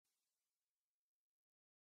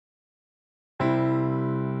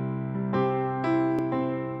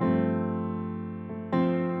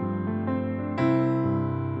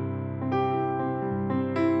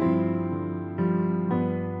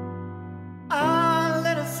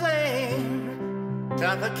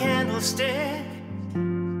top a candlestick.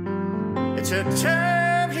 It took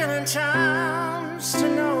turbulent times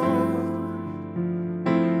to know.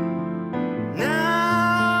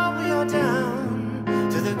 Now we are down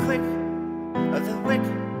to the quick of the wick.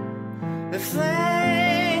 The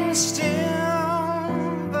flame still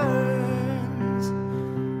burns.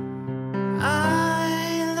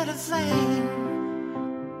 I lit a flame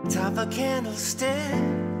top a candlestick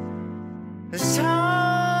as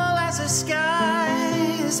tall as the sky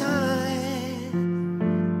is high.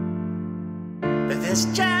 But this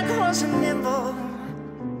Jack wasn't nimble,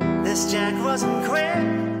 this Jack wasn't quick,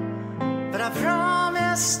 but I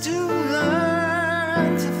promised to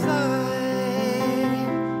learn to fly.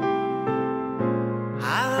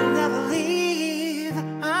 I'll never leave,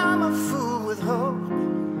 I'm a fool with hope,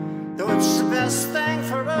 though it's the best thing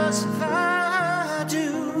for us if I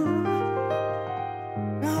do.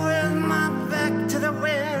 With my back to the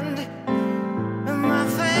wind and my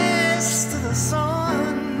face to the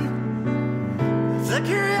sun, the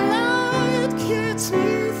flickering light gets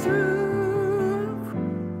me through.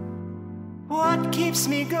 What keeps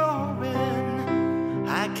me going,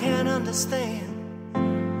 I can't understand.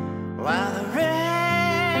 While the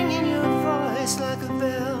ring in your voice like a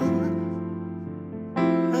bell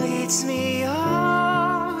leads me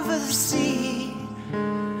over the sea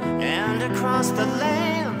and across the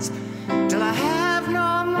lands till I have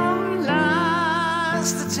no more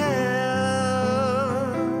lies to tell.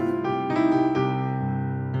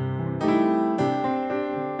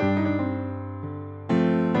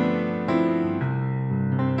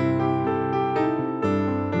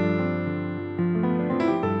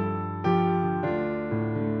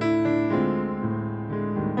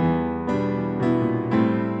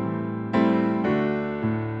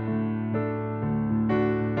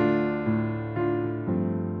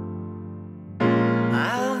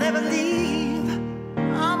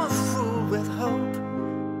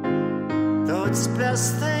 It's the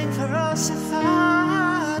best thing for us if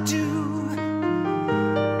I do.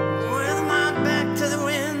 With my back to the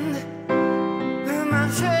wind and my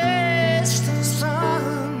face to the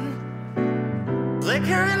sun,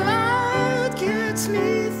 flickering light gets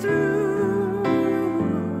me through.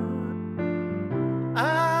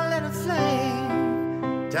 I lit a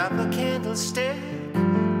flame top a candlestick,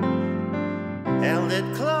 held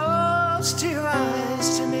it close to your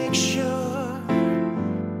eyes to make sure.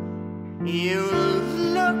 You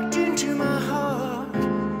looked into my heart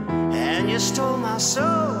and you stole my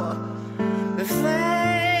soul. The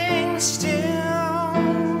flame still